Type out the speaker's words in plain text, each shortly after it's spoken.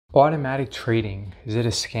Automatic trading, is it a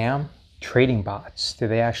scam? Trading bots, do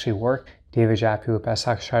they actually work? David Jaffe with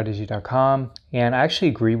beststockstrategy.com. And I actually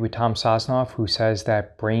agree with Tom Sosnoff, who says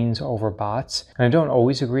that brains over bots. And I don't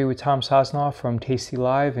always agree with Tom Sosnoff from Tasty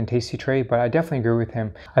Live and Tasty Trade, but I definitely agree with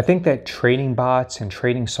him. I think that trading bots and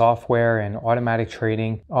trading software and automatic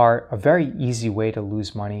trading are a very easy way to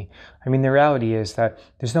lose money. I mean, the reality is that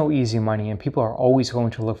there's no easy money, and people are always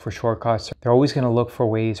going to look for shortcuts. They're always going to look for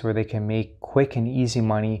ways where they can make quick and easy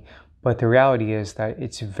money. But the reality is that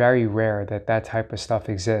it's very rare that that type of stuff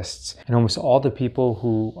exists. And almost all the people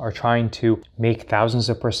who are trying to make thousands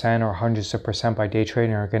of percent or hundreds of percent by day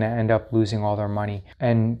trading are going to end up losing all their money.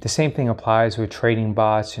 And the same thing applies with trading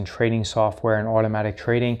bots and trading software and automatic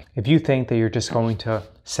trading. If you think that you're just going to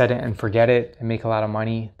set it and forget it and make a lot of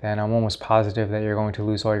money, then I'm almost positive that you're going to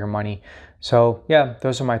lose all your money. So yeah,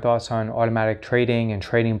 those are my thoughts on automatic trading and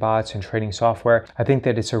trading bots and trading software. I think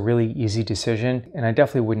that it's a really easy decision, and I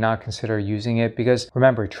definitely would not consider using it because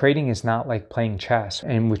remember, trading is not like playing chess.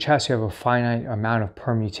 And with chess, you have a finite amount of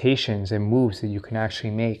permutations and moves that you can actually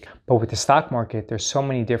make. But with the stock market, there's so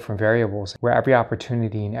many different variables where every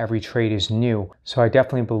opportunity and every trade is new. So I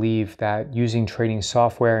definitely believe that using trading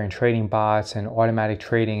software and trading bots and automatic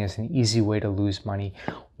trading is an easy way to lose money.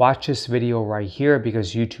 Watch this video right here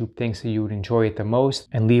because YouTube thinks that you would enjoy it the most,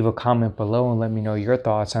 and leave a comment below and let me know your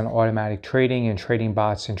thoughts on automatic trading and trading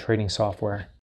bots and trading software.